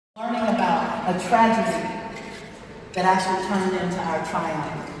Learning about a tragedy that actually turned into our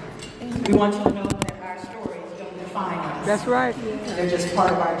triumph. We want you to know that our stories don't define us. That's right. They're just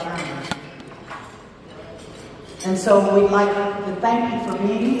part of our journey. And so we'd like to thank you for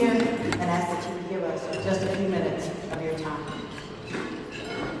being here and ask that you would give us just a few minutes of your time.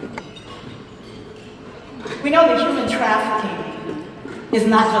 We know that human trafficking is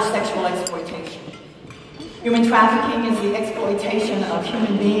not just sexual exploitation. Human trafficking is the exploitation of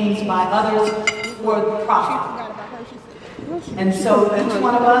human beings by others for profit. And so each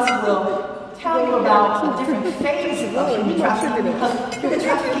one of us will tell you about the different phases of human trafficking, because human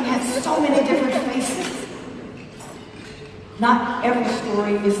trafficking has so many different faces. Not every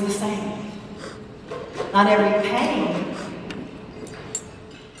story is the same. Not every pain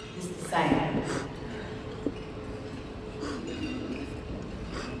is the same.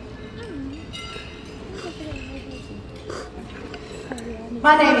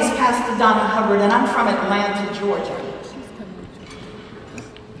 My name is Pastor Donna Hubbard, and I'm from Atlanta, Georgia.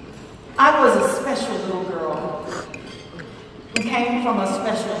 I was a special little girl who came from a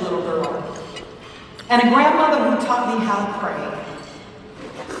special little girl, and a grandmother who taught me how to pray.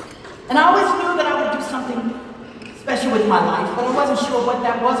 And I always knew that I would do something special with my life, but I wasn't sure what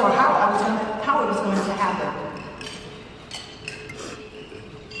that was or how it was going to happen.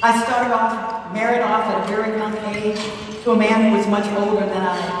 I started off, married off at a very young age to a man who was much older than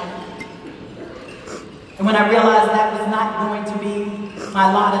I am. And when I realized that was not going to be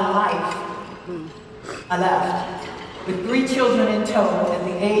my lot in life, I left with 3 children in tow at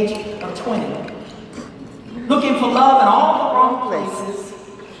the age of 20, looking for love in all the wrong places.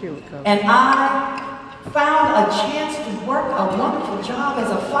 And I found a chance to work a wonderful job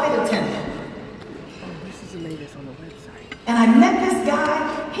as a flight attendant. This is the latest on the website. And I met this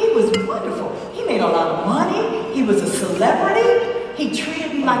guy. He was wonderful. He made a lot of money. He was a celebrity. He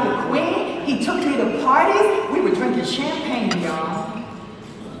treated me like a queen. He took me to parties. We were drinking champagne, y'all,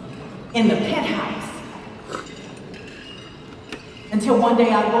 in the penthouse. Until one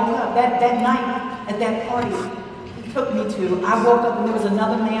day I woke up. That night at that party he took me to, I woke up and there was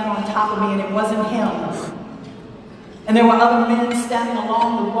another man on top of me, and it wasn't him. And there were other men standing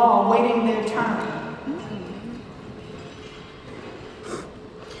along the wall waiting their turn.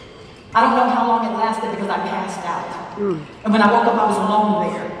 I don't know how long it lasted because I passed out. And when I woke up, I was alone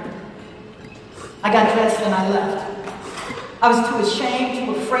there. I got dressed and I left. I was too ashamed,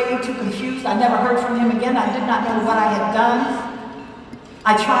 too afraid, too confused. I never heard from him again. I did not know what I had done.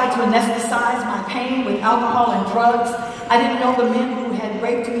 I tried to anesthetize my pain with alcohol and drugs. I didn't know the men who had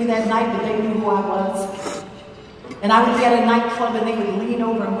raped me that night, but they knew who I was. And I would be at a nightclub and they would lean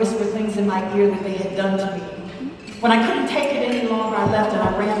over and whisper things in my ear that they had done to me. When I couldn't take it any longer, I left and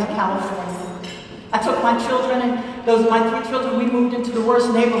I ran to California. I took my children, and my 3 children, we moved into the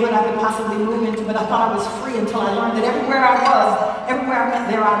worst neighborhood I could possibly move into, but I thought I was free until I learned that everywhere I went,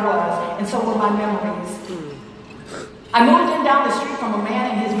 there I was, and so were my memories. I moved in down the street from a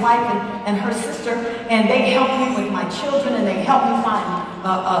man and his wife and her sister, and they helped me with my children, and they helped me find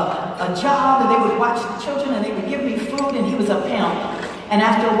a job, and they would watch the children, and they would give me food, and he was a pimp. And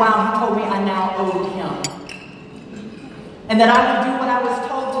after a while, he told me I now owed him. And that I would do what I was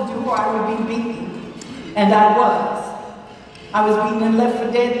told to do or I would be beaten. And I was. I was beaten and left for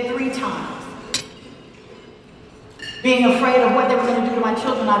dead 3 times. Being afraid of what they were going to do to my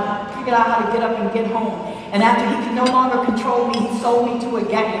children, I figured out how to get up and get home. And after he could no longer control me, he sold me to a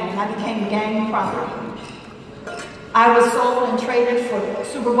gang, and I became gang property. I was sold and traded for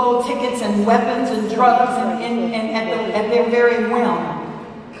Super Bowl tickets and weapons and drugs and at their very whim.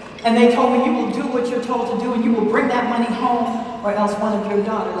 And they told me, you will do what you're told to do, and you will bring that money home, or else one of your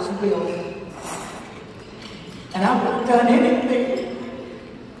daughters will. And I would have done anything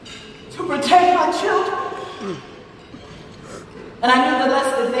to protect my children. And I knew the less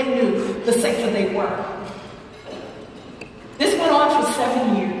that they knew, the safer they were. This went on for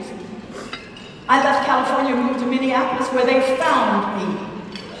 7 years. I left California and moved to Minneapolis, where they found me.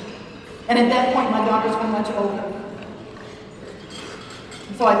 And at that point, my daughters were much older.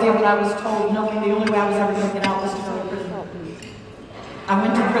 So I did what I was told, knowing the only way I was ever going to get out was to go to prison. I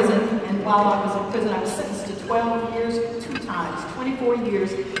went to prison, and while I was in prison, I was sentenced to 12 years, 2 times, 24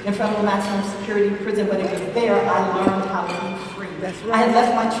 years in federal maximum security prison, but it was there I learned how to be free. I had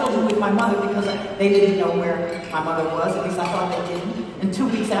left my children with my mother because they didn't know where my mother was, at least I thought they didn't. And 2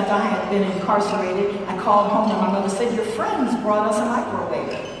 weeks after I had been incarcerated, I called home and my mother said, your friends brought us a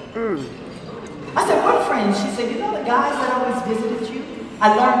microwave. I said, what friends? She said, you know the guys that always visited you? I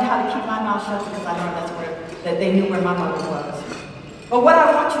learned how to keep my mouth shut because I learned that they knew where my mother was. But what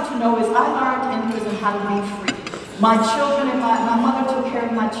I want you to know is I learned in prison how to be free. My children and my mother took care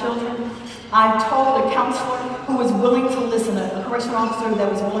of my children. I told a counselor who was willing to listen, a correctional officer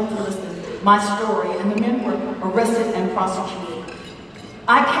that was willing to listen, my story, and the men were arrested and prosecuted.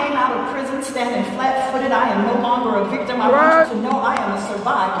 I came out of prison standing flat-footed. I am no longer a victim. I want you to know I am a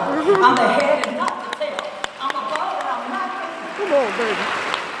survivor. I'm the head and not the tail. I'm above and I'm not beneath. Come on, baby.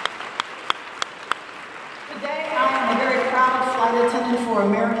 Today, I am a very proud flight attendant for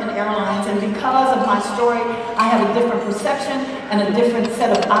American Airlines, and because of my story, I have a different perception and a different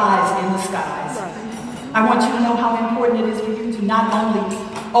set of eyes in the skies. I want you to know how important it is for you to not only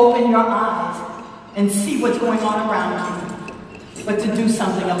open your eyes and see what's going on around you, but to do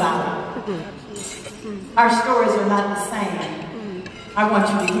something about it. Our stories are not the same. I want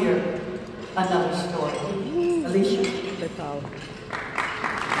you to hear another story. Alicia.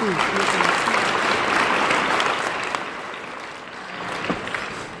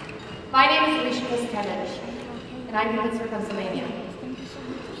 My name is Alicia Koskevich, and I'm from Pittsburgh, Pennsylvania.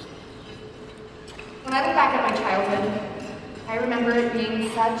 When I look back at my childhood, I remember it being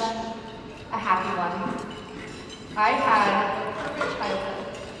such a happy one. I had a perfect childhood.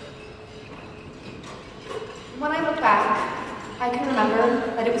 When I look back, I can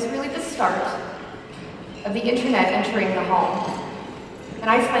remember that it was really the start of the internet entering the home. And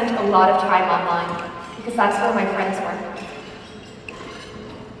I spent a lot of time online because that's where my friends were.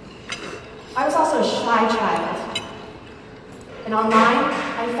 I was also a shy child. And online,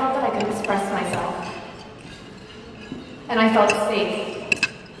 I felt that I could express myself. And I felt safe.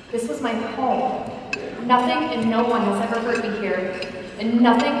 This was my home. Nothing and no one has ever hurt me here, and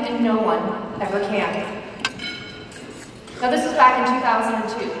nothing and no one ever can. Now this was back in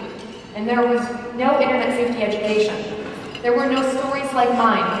 2002, and there was no internet safety education. There were no stories like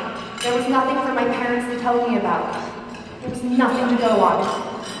mine. There was nothing for my parents to tell me about. There was nothing to go on.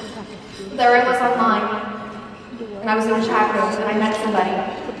 There I was online, and I was in a chat room, and I met somebody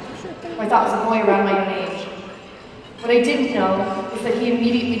who I thought was a boy around my own age. What I didn't know is that he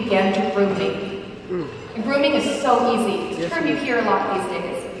immediately began to groom me. And grooming is so easy. It's a term you hear a lot these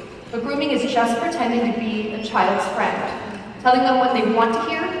days. But grooming is just pretending to be a child's friend, telling them what they want to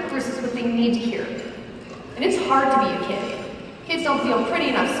hear versus what they need to hear. And it's hard to be a kid. Kids don't feel pretty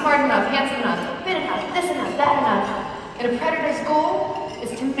enough, smart enough, handsome enough, fit enough, this enough, that enough. And a predator's goal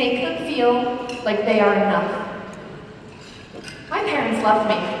is to make them feel like they are enough. My parents loved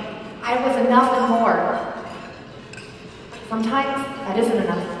me. I was enough and more. Sometimes that isn't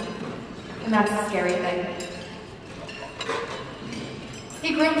enough, and that's a scary thing.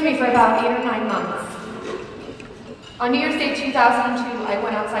 He groomed me for about 8 or 9 months. On New Year's Day 2002, I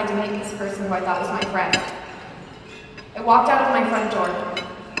went outside to meet this person who I thought was my friend. I walked out of my front door.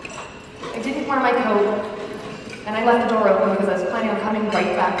 I didn't wear my coat, and I left the door open because I was planning on coming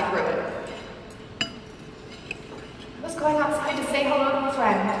right back through it. I was going outside to say hello to a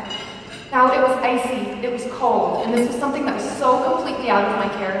friend. Now, it was icy, it was cold, and this was something that was so completely out of my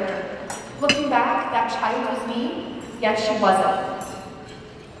character. Looking back, that child was me, yet she wasn't.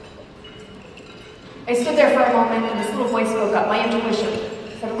 I stood there for a moment, and this little voice spoke up, my intuition,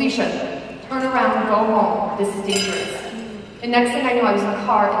 said, Alicia, turn around and go home, this is dangerous. And next thing I knew, I was in a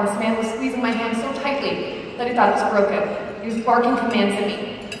car, and this man was squeezing my hand so tightly that I thought it was broken. He was barking commands at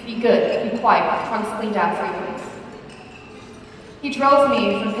me, be good, be quiet, trunk's cleaned out for you. He drove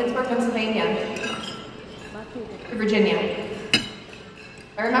me from Pittsburgh, Pennsylvania to Virginia.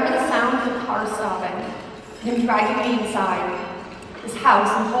 I remember the sound of the car stopping, and him dragging me inside his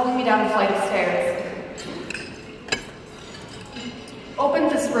house and pulling me down a flight of stairs. Opened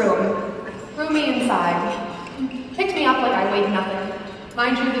this room, threw me inside, picked me up like I weighed nothing.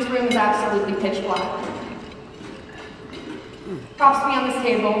 Mind you, this room is absolutely pitch black. Props me on this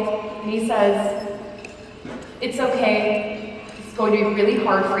table, and he says, it's okay. It's going to be really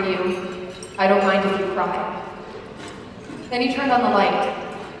hard for you. I don't mind if you cry. Then he turned on the light,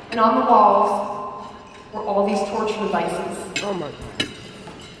 and on the walls were all these torture devices. Oh my God.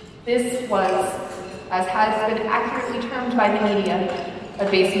 This was, as has been accurately termed by the media, a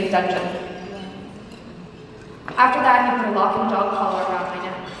basement dungeon. After that, he put a lock and dog collar around my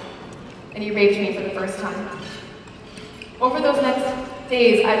neck, and he raped me for the first time. Over those next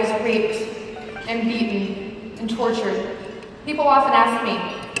days, I was raped and beaten and tortured. People often ask me,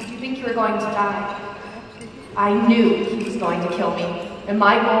 did you think you were going to die? I knew he was going to kill me, and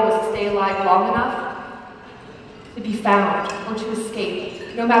my goal was to stay alive long enough to be found or to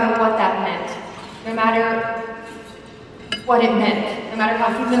escape, no matter what that meant, no matter what it meant, no matter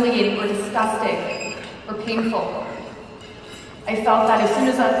how humiliating or disgusting or painful. I felt that as soon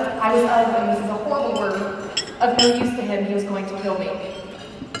as I was of, and this is a horrible word, of no use to him, he was going to kill me.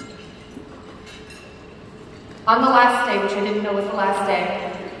 On the last day, which I didn't know was the last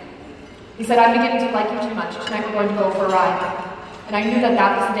day, he said, "I'm beginning to like you too much. Tonight we're going to go for a ride." And I knew that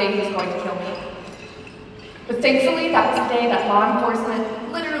that was the day he was going to kill me. But thankfully, that was the day that law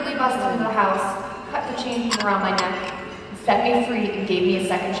enforcement literally busted into the house, cut the chain from around my neck, and set me free and gave me a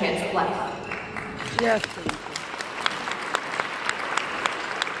second chance at life. Yes.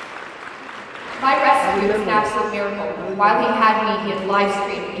 My rescue was an absolute miracle. While he had me, he had live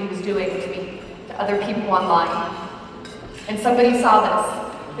streamed what he was doing to me, to other people online. And somebody saw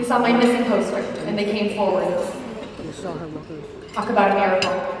this. They saw my missing poster, and they came forward. You saw her looking. Talk about a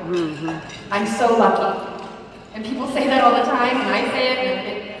miracle. Mm-hmm. I'm so lucky. And people say that all the time, and I say it,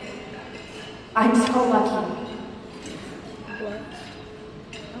 and I'm so lucky.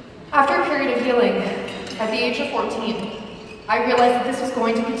 After a period of healing, at the age of 14, I realized that this was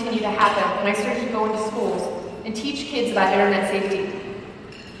going to continue to happen, and I started to go into schools and teach kids about internet safety.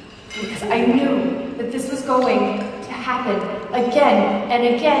 Because I knew that this was going to happen again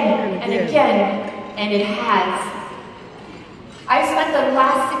and again and again, and it has. I've spent the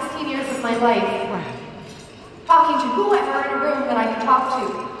last 16 years of my life talking to whoever in a room that I could talk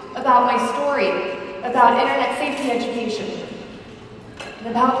to about my story, about internet safety education, and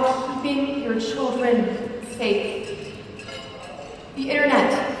about keeping your children safe. The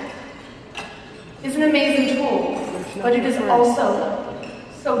internet is an amazing tool, but it is also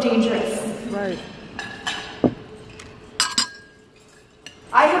so dangerous. Right.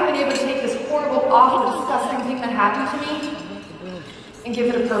 I have been able to take this horrible, awful, disgusting thing that happened to me and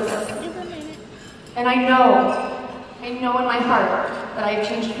give it a purpose. And I know in my heart that I have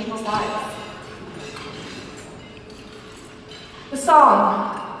changed people's lives. The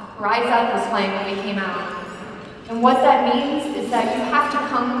song Rise Up was playing when we came out. And what that means is that you have to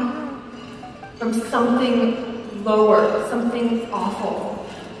come from something lower, something awful,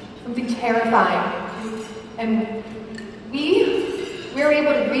 something terrifying. And we're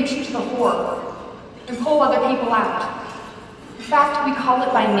able to reach into the horror and pull other people out. In fact, we call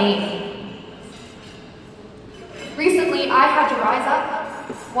it by name. Recently, I had to rise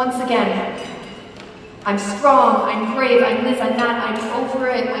up once again. I'm strong, I'm brave, I'm this, I'm that, I'm over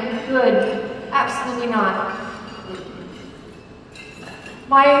it, I'm good. Absolutely not.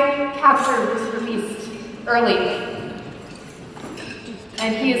 My captor was released early,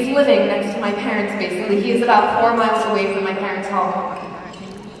 and he is living next to my parents, basically. He is about 4 miles away from my parents' home.